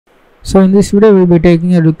So in this video we'll be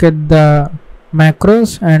taking a look at the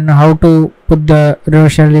macros and how to put the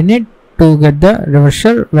reversal in it to get the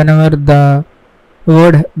reversal whenever the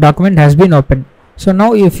Word document has been opened. So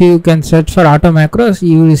now if you can search for auto macros,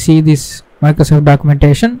 you will see this Microsoft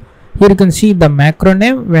documentation. Here you can see the macro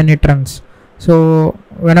name when it runs. So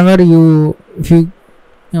whenever if you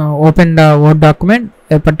open the Word document,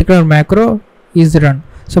 a particular macro is run.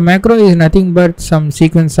 So macro is nothing but some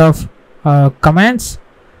sequence of commands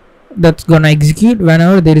that's gonna execute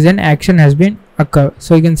whenever there is an action has been occur.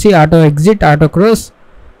 So you can see auto exit, auto close,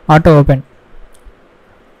 auto open.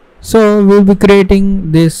 So we'll be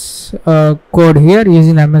creating this code here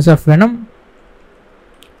using MS Venom.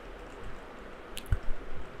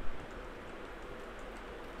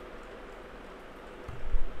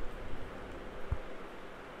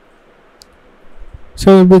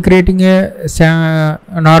 So we'll be creating a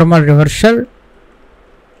normal reversal.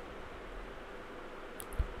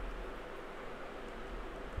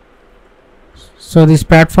 So this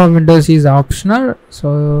platform Windows is optional.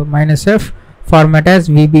 So -F format as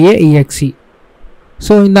VBA exe.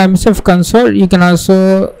 So in the MSF console you can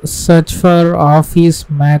also search for Office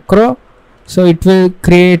macro. So it will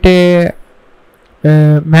create a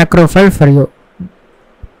macro file for you.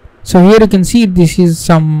 So here you can see this is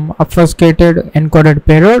some obfuscated encoded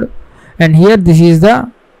payload, and here this is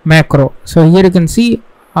the macro. So here you can see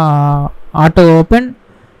auto open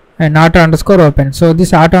and auto underscore open. So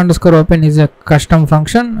this auto underscore open is a custom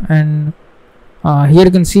function, and here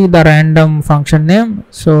you can see the random function name.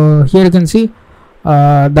 So here you can see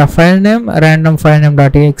the file name random file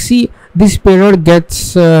name.exe. This payload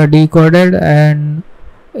gets decoded and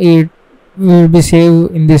it will be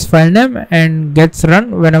saved in this file name and gets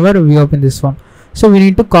run whenever we open this one. So we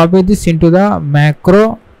need to copy this into the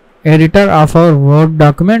macro editor of our Word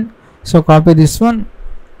document. So copy this one.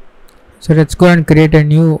 So let's go and create a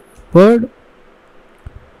new Word,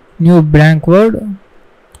 new blank Word,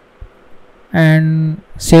 and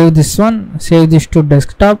save this one. Save this to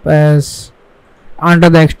desktop as under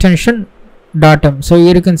the extension .m. So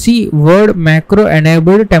here you can see Word macro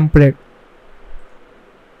enabled template.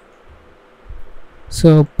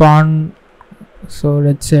 So so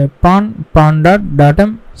let's say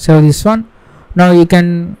pon.m. Save this one. Now you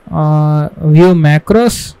can view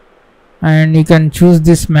macros, and you can choose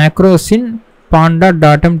this macros in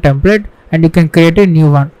pon.m template, and you can create a new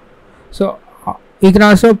one. So you can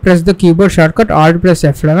also press the keyboard shortcut Alt plus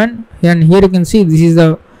F11, and here you can see this is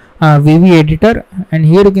the VBA editor, and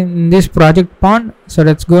here you can in this project pon. So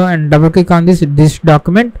let's go and double click on this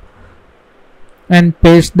document and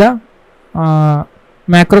paste the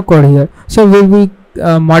macro code here. So we'll be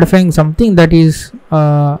modifying something, that is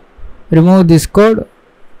remove this code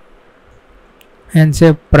and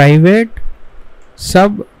say private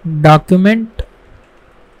sub document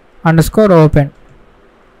underscore open.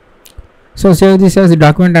 So save this as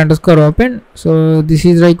document underscore open. So this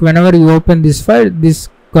is like whenever you open this file, this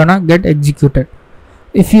gonna get executed.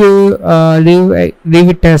 If you leave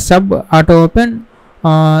it as sub auto open,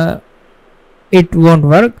 it won't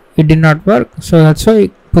work. It did not work. So that's why I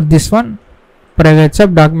put this one private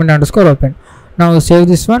sub document underscore open. Now save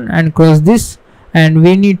this one and close this, and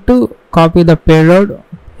we need to copy the payload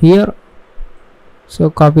here. So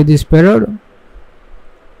copy this payload,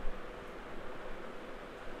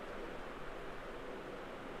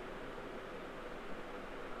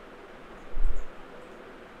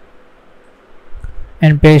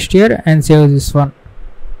 and paste here and save this one.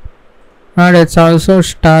 Now let's also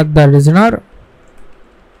start the listener.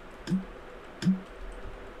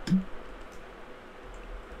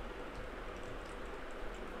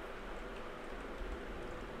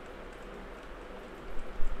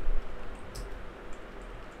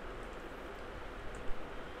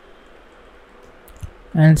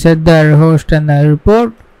 And set the error host and the error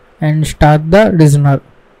port and start the listener.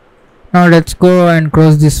 Now let's go and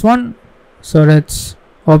close this one. So let's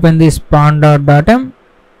open this pon.m,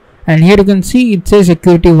 and here you can see it says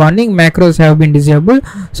security warning, macros have been disabled.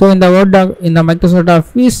 So in the in the Microsoft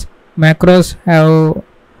Office, macros have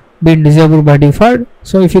been disabled by default.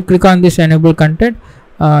 So if you click on this enable content,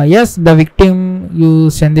 yes, the victim you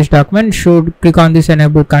send this document should click on this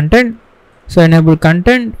enable content. So enable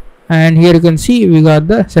content, and here you can see we got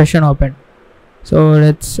the session open. So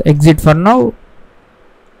let's exit for now.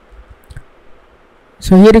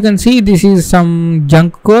 So here you can see this is some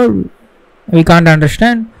junk code we can't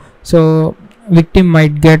understand. So victim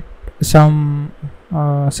might get some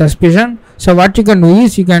suspicion. So what you can do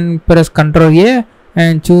is you can press Ctrl A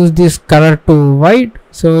and choose this color to white,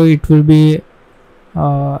 so it will be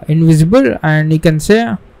invisible, and you can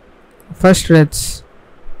say first let's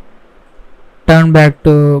turn back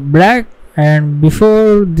to black. And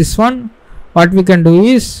before this one, what we can do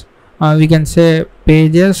is we can say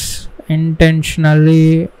pages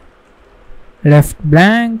intentionally left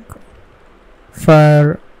blank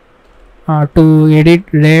for to edit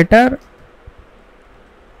later.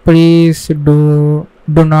 Please do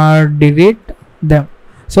not delete them.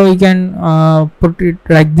 So you can put it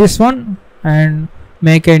like this one and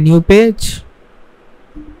make a new page.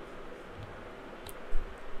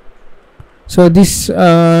 So this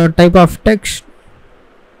type of text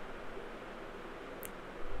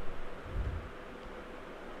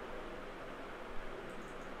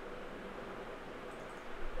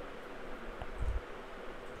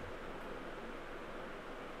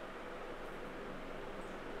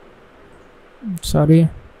sorry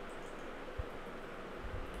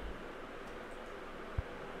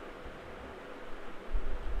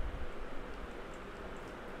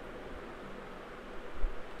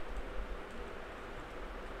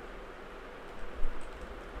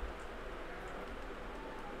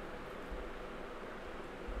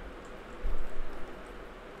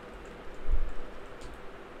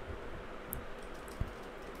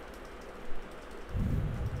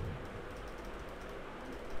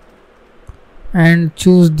and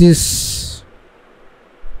choose this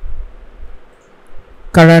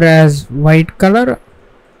color as white color,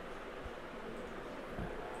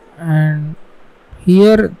 and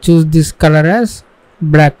here choose this color as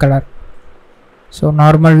black color. So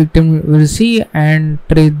normal victim will see and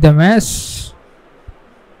treat them as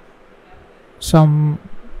some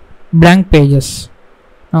blank pages.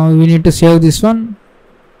 Now we need to save this one.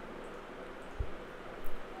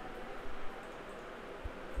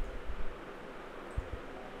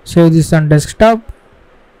 Save this on desktop.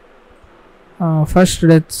 First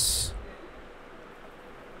let's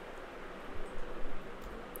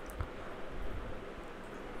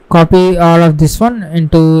copy all of this one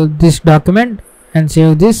into this document and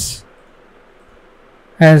save this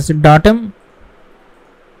as .m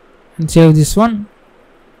and save this one.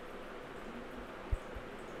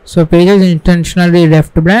 So pages intentionally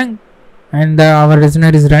left blank and our listener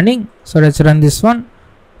is running. So let's run this one,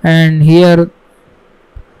 and here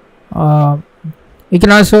you can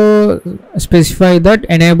also specify that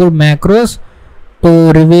enable macros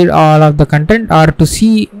to reveal all of the content or to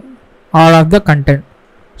see all of the content.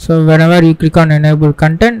 So whenever you click on enable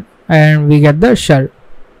content, and we get the shell.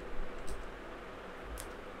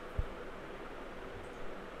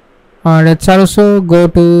 Let's also go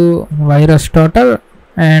to virus total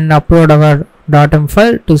and upload our .m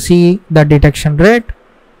file to see the detection rate.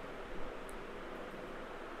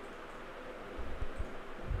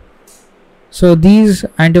 So these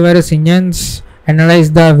antivirus engines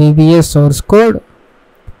analyze the VBA source code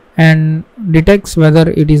and detects whether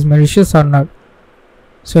it is malicious or not.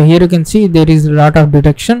 So here you can see there is a lot of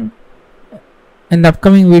detection. In the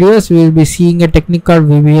upcoming videos we will be seeing a technique called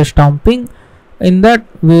VBA stomping. In that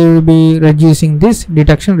we will be reducing this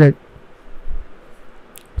detection rate.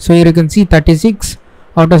 So here you can see 36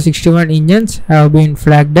 out of 61 engines have been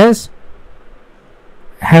flagged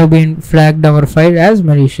our file as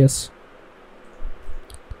malicious.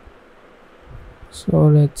 So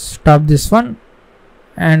let's stop this one,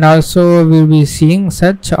 and also we'll be seeing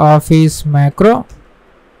search office macro,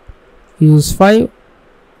 use 5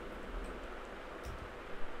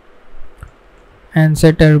 and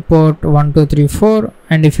set a report 1234,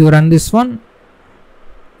 and if you run this one,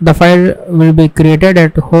 the file will be created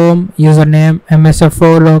at home username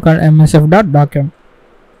msf4 local msf.docum.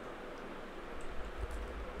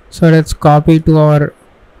 So let's copy to our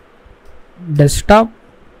desktop.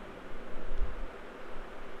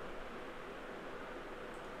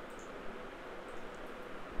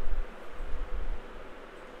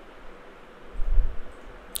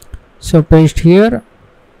 So paste here.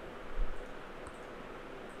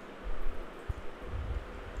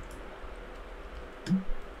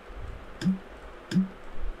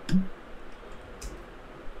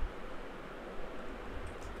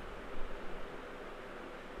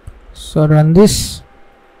 So run this,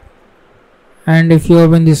 and if you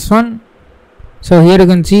open this one, so here you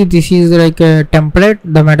can see this is like a template.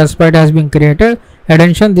 The Metasploit has been created.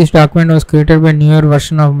 Attention, this document was created by newer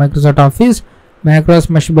version of Microsoft Office. Macros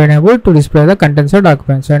must be enabled to display the contents of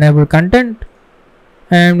documents. So enable content,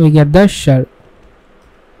 and we get the shell.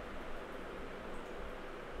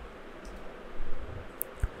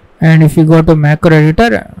 And if you go to macro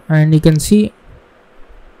editor, and you can see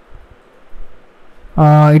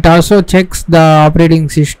it also checks the operating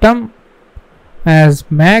system as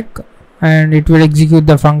Mac, and it will execute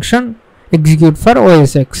the function execute for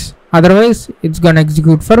OS X. Otherwise it's gonna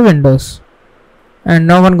execute for Windows. and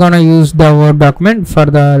no one gonna use the Word document for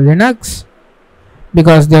the Linux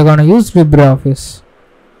because they're gonna use LibreOffice.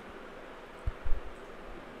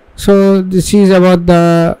 So this is about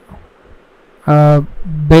the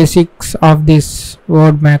basics of this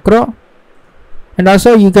Word macro, and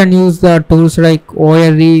also you can use the tools like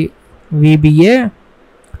ORE VBA.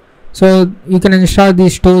 So you can install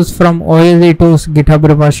these tools from ORE tools GitHub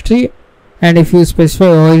repository, and if you specify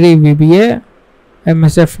ORE VBA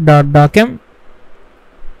msf.docm,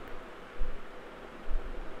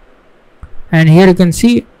 and here you can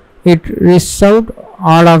see it lists out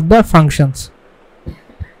all of the functions.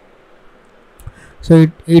 So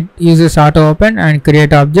it uses auto open and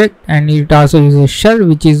create object, and it also uses shell,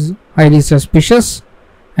 which is highly suspicious,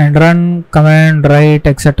 and run, command, write,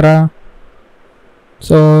 etc.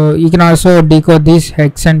 So you can also decode these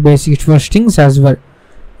hex and base64 strings as well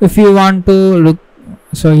if you want to look.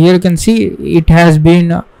 So here you can see it has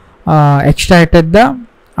been extracted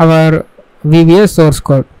our VBA source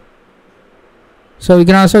code. So we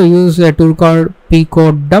can also use a tool called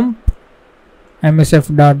pcodedump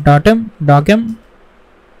msf.docm.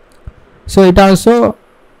 So it also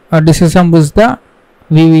disassembles the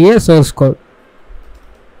VBA source code.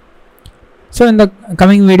 So in the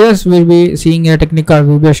coming videos we'll be seeing a technique called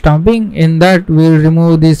VBA stomping. In that we'll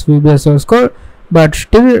remove this VBA source code, but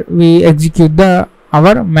still we execute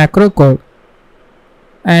our macro code,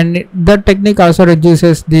 and that technique also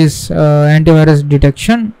reduces this antivirus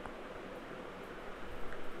detection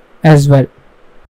as well.